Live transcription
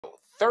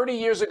30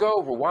 years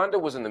ago,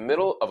 Rwanda was in the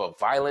middle of a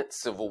violent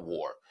civil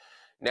war.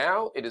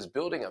 Now it is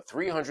building a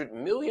 $300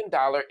 million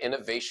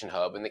innovation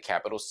hub in the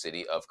capital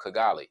city of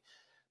Kigali.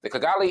 The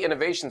Kigali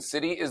Innovation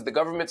City is the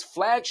government's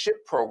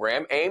flagship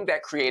program aimed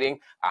at creating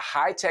a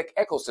high-tech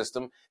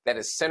ecosystem that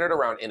is centered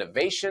around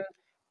innovation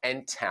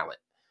and talent.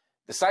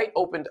 The site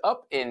opened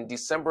up in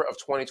December of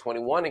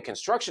 2021, and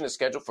construction is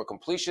scheduled for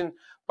completion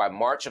by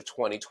March of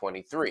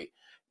 2023.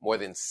 More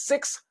than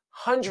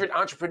 600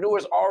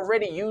 entrepreneurs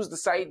already use the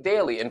site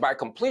daily, and by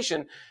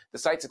completion, the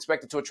site's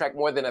expected to attract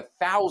more than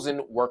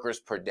 1,000 workers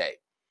per day.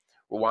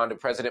 Rwanda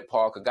President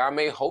Paul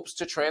Kagame hopes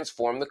to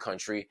transform the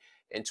country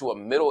into a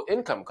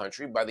middle-income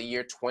country by the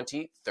year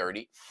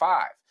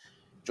 2035.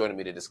 Joining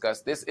me to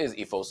discuss this is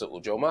Efosa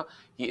Ojomo.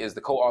 He is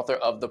the co-author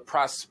of The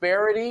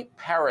Prosperity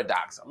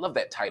Paradox. I love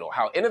that title,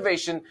 How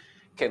Innovation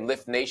Can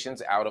Lift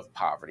Nations Out of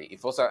Poverty.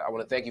 Efosa, I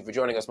want to thank you for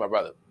joining us, my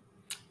brother.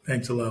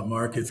 Thanks a lot,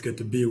 Mark. It's good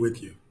to be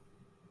with you.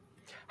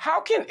 How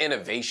can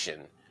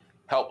innovation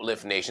help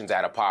lift nations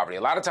out of poverty?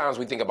 A lot of times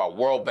we think about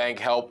World Bank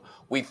help,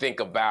 we think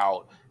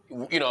about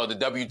the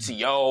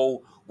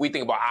WTO, we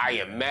think about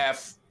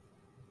IMF.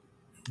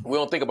 We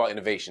don't think about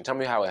innovation. Tell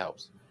me how it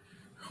helps.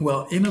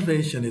 Well,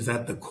 innovation is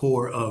at the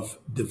core of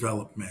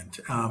development.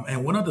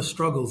 And one of the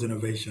struggles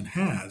innovation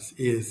has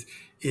is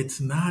it's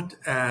not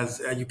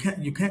as, you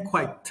can't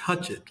quite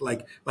touch it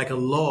like a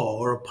law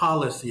or a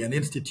policy, an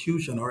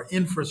institution or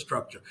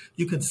infrastructure.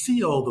 You can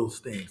see all those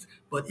things,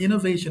 but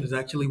innovation is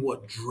actually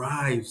what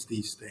drives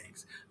these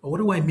things. But what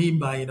do I mean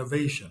by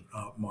innovation,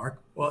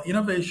 Mark? Well,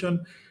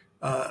 innovation,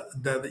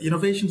 the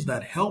innovations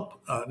that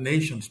help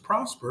nations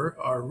prosper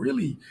are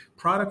really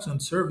products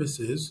and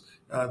services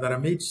that are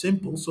made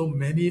simple so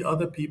many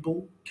other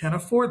people can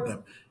afford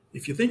them.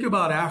 If you think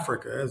about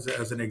Africa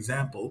as an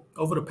example,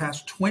 over the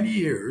past 20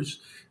 years,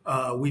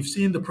 we've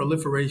seen the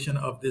proliferation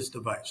of this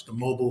device, the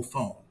mobile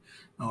phone.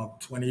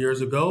 20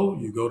 years ago,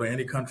 you go to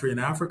any country in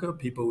Africa,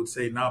 people would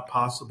say, not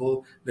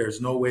possible. There's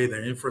no way.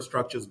 Their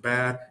infrastructure is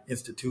bad.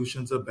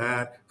 Institutions are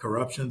bad.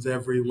 Corruption's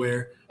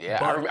everywhere. Yeah,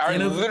 I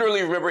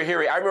literally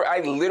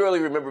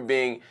remember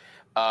being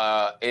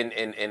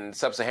in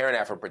sub-Saharan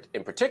Africa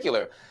in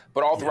particular,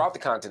 but all throughout the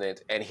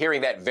continent, and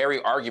hearing that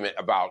very argument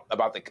about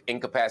the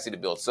incapacity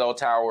to build cell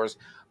towers,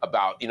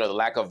 about the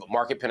lack of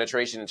market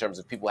penetration in terms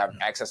of people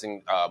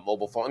accessing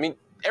mobile phone. I mean,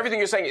 everything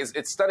you're saying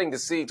it's stunning to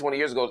see. 20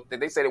 years ago,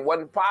 they said it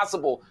wasn't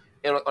possible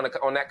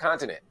on that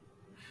continent.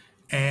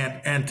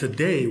 And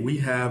today we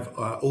have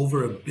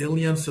over 1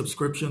 billion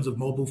subscriptions of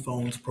mobile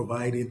phones,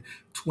 providing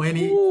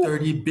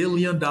 $30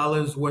 billion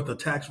worth of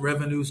tax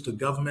revenues to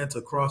governments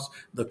across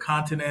the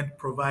continent,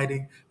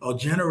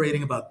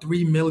 generating about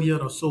 3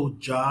 million or so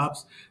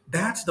jobs.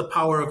 That's the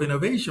power of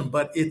innovation,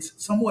 but it's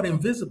somewhat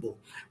invisible.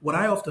 What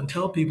I often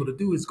tell people to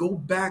do is go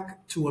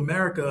back to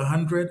America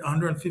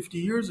 150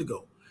 years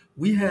ago.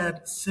 We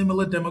had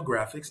similar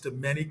demographics to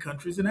many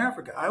countries in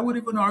Africa. I would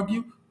even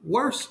argue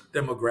worse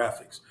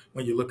demographics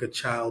when you look at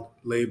child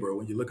labor,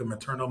 when you look at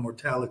maternal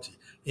mortality,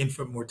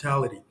 infant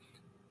mortality.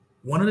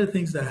 One of the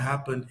things that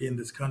happened in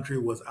this country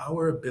was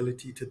our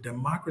ability to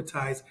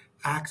democratize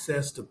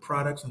access to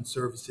products and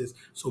services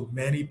so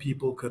many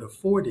people could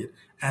afford it.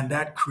 And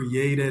that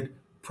created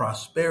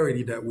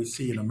prosperity that we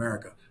see in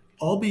America,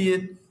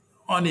 albeit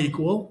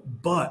unequal,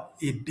 but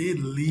it did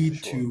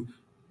lead to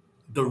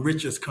the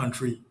richest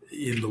country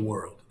in the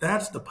world.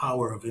 That's the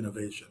power of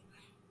innovation.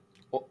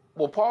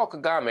 Well, Paul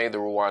Kagame, the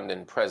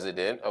Rwandan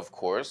president, of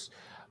course,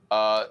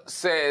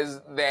 says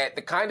that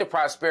the kind of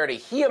prosperity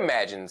he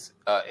imagines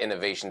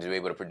innovation to be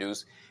able to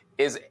produce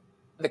is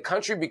the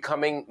country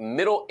becoming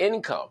middle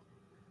income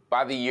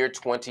by the year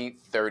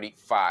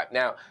 2035.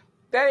 Now,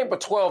 that ain't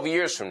but 12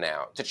 years from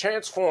now. To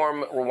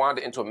transform Rwanda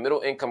into a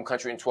middle income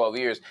country in 12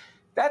 years,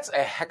 that's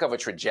a heck of a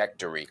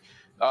trajectory.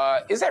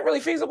 Is that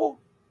really feasible?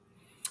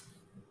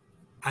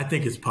 I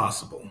think it's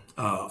possible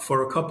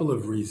for a couple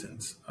of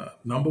reasons.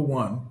 Number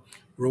one,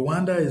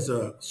 Rwanda is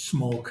a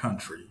small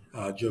country,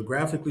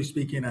 geographically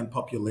speaking and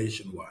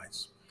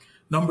population-wise.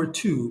 Number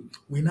two,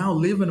 we now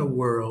live in a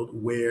world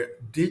where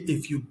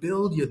if you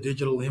build your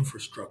digital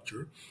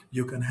infrastructure,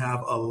 you can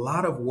have a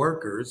lot of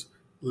workers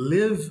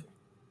live,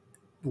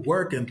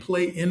 work, and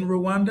play in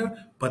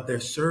Rwanda, but they're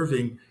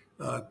serving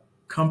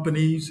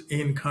companies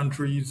in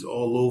countries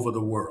all over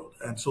the world.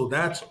 And so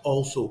that's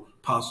also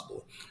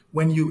possible.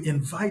 When you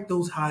invite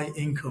those high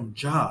income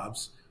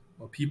jobs,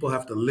 well, people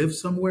have to live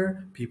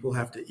somewhere, people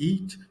have to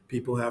eat,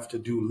 people have to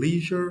do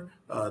leisure,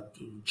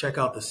 check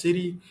out the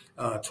city,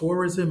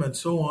 tourism, and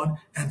so on.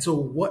 And so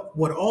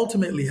what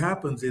ultimately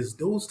happens is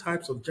those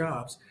types of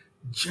jobs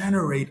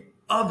generate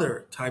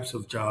other types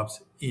of jobs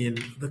in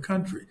the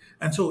country.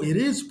 And so it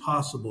is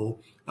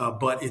possible,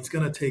 but it's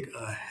going to take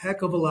a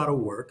heck of a lot of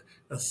work,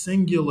 a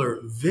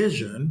singular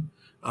vision,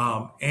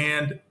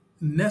 and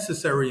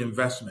necessary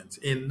investments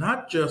in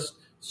not just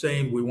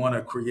saying we want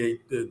to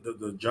create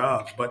the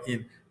jobs, but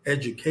in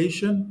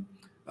education,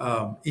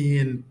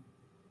 in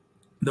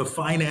the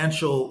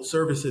financial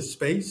services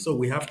space. So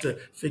we have to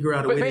figure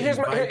out a way.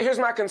 But here's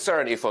my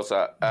concern,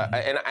 Efosa,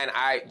 and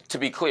I, to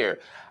be clear,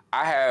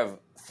 I have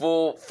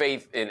full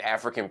faith in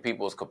African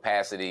people's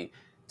capacity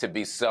to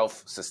be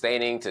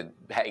self-sustaining, to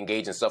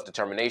engage in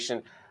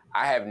self-determination.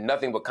 I have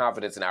nothing but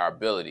confidence in our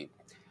ability.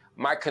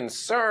 My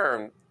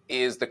concern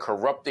is the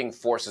corrupting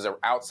forces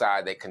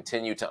outside that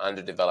continue to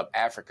underdevelop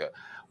Africa.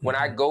 When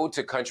I go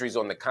to countries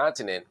on the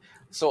continent,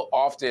 so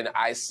often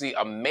I see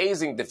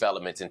amazing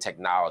developments in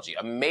technology,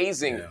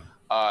 amazing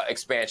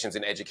expansions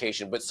in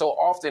education, but so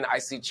often I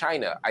see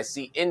China, I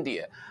see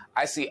India,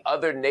 I see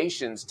other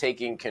nations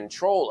taking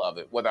control of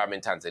it, whether I'm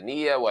in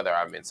Tanzania, whether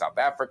I'm in South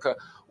Africa,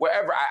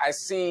 wherever. I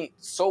see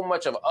so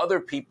much of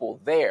other people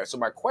there. So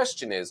my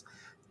question is,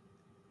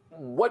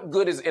 what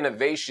good is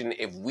innovation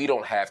if we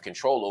don't have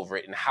control over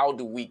it, and how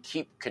do we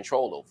keep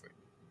control over it?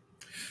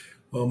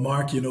 Well,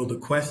 Mark, the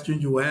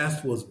question you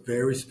asked was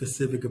very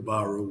specific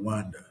about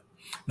Rwanda.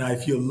 Now,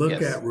 if you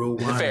look at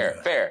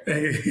Rwanda, fair.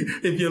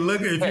 if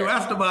you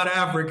asked about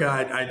Africa,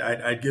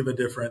 I'd give a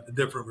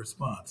different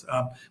response.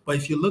 But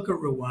if you look at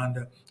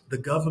Rwanda, the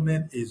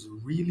government is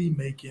really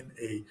making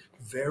a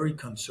very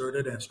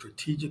concerted and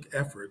strategic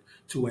effort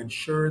to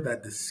ensure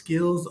that the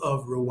skills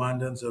of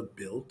Rwandans are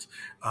built,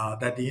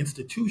 that the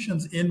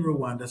institutions in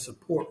Rwanda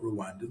support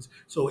Rwandans,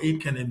 so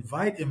it can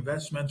invite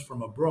investments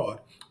from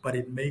abroad, but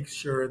it makes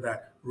sure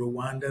that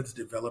Rwandans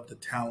develop the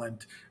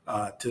talent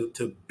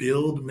to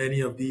build many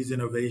of these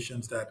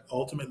innovations that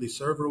ultimately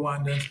serve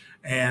Rwandans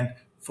and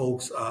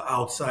folks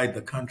outside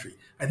the country.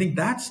 I think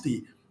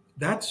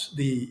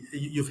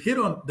you've hit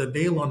on the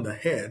nail on the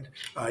head,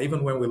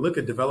 even when we look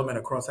at development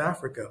across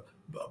Africa.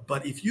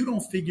 But if you don't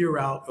figure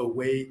out a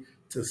way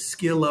to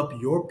skill up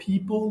your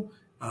people,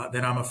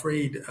 then I'm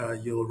afraid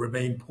you'll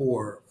remain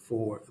poor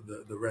for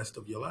the rest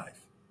of your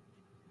life.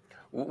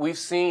 We've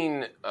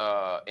seen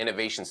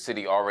Innovation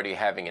City already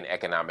having an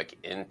economic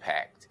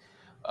impact.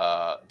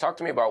 Talk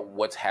to me about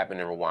what's happened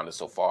in Rwanda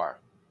so far.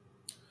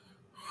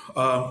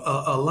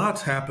 A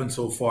lot's happened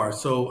so far.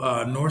 So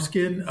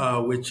Norrsken,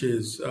 which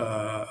is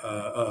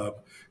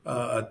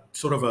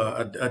sort of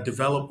a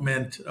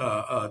development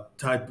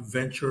type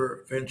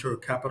venture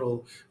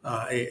capital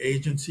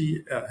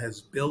agency,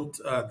 has built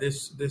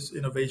this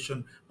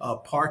innovation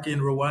park in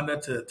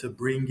Rwanda to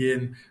bring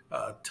in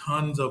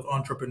tons of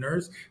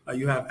entrepreneurs.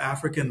 You have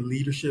African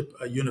Leadership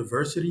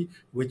University,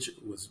 which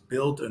was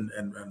built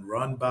and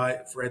run by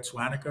Fred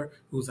Swaniker,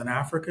 who's an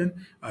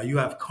African. You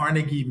have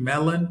Carnegie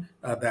Mellon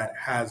that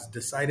has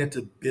decided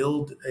to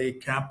build a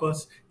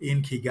campus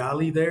in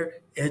Kigali there,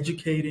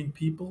 educating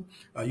people.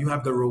 You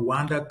have the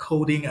Rwanda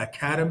Coding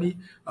Academy,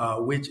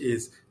 which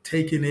is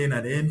taking in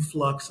an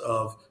influx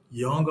of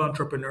young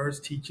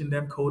entrepreneurs, teaching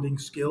them coding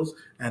skills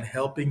and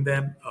helping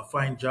them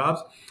find jobs.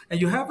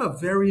 And you have a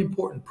very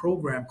important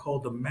program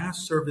called the Mass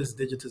Service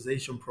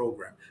Digitization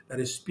Program that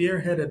is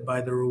spearheaded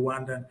by the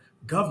Rwandan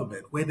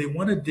government, where they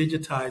want to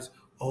digitize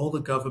all the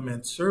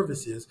government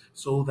services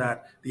so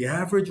that the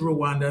average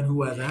Rwandan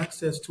who has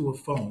access to a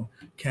phone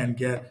can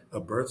get a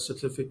birth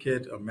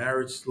certificate, a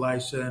marriage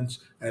license,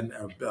 and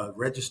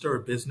register a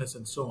business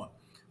and so on.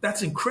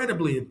 That's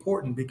incredibly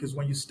important because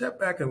when you step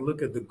back and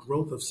look at the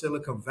growth of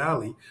Silicon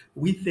Valley,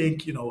 we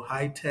think,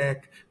 high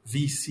tech,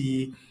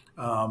 VC,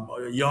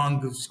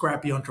 young,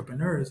 scrappy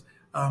entrepreneurs.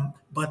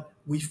 But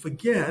we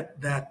forget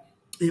that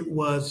it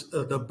was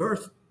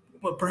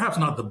well, perhaps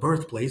not the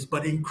birthplace,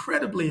 but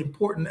incredibly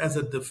important as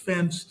a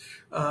defense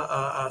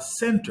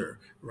center,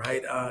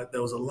 right?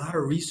 There was a lot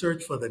of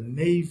research for the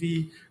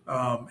Navy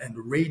and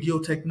radio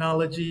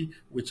technology,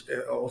 which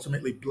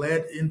ultimately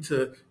bled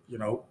into,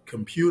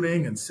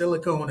 computing and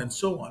silicone and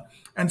so on.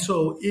 And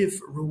so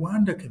if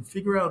Rwanda can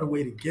figure out a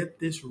way to get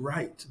this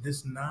right,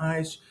 this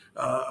nice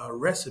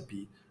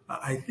recipe,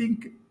 I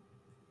think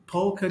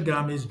Paul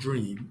Kagame's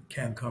dream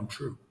can come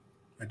true.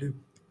 I do.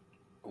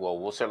 Well,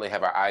 we'll certainly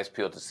have our eyes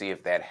peeled to see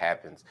if that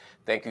happens.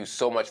 Thank you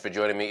so much for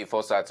joining me,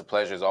 Efosa. It's a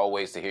pleasure, as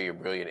always, to hear your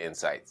brilliant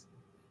insights.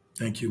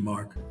 Thank you,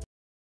 Mark.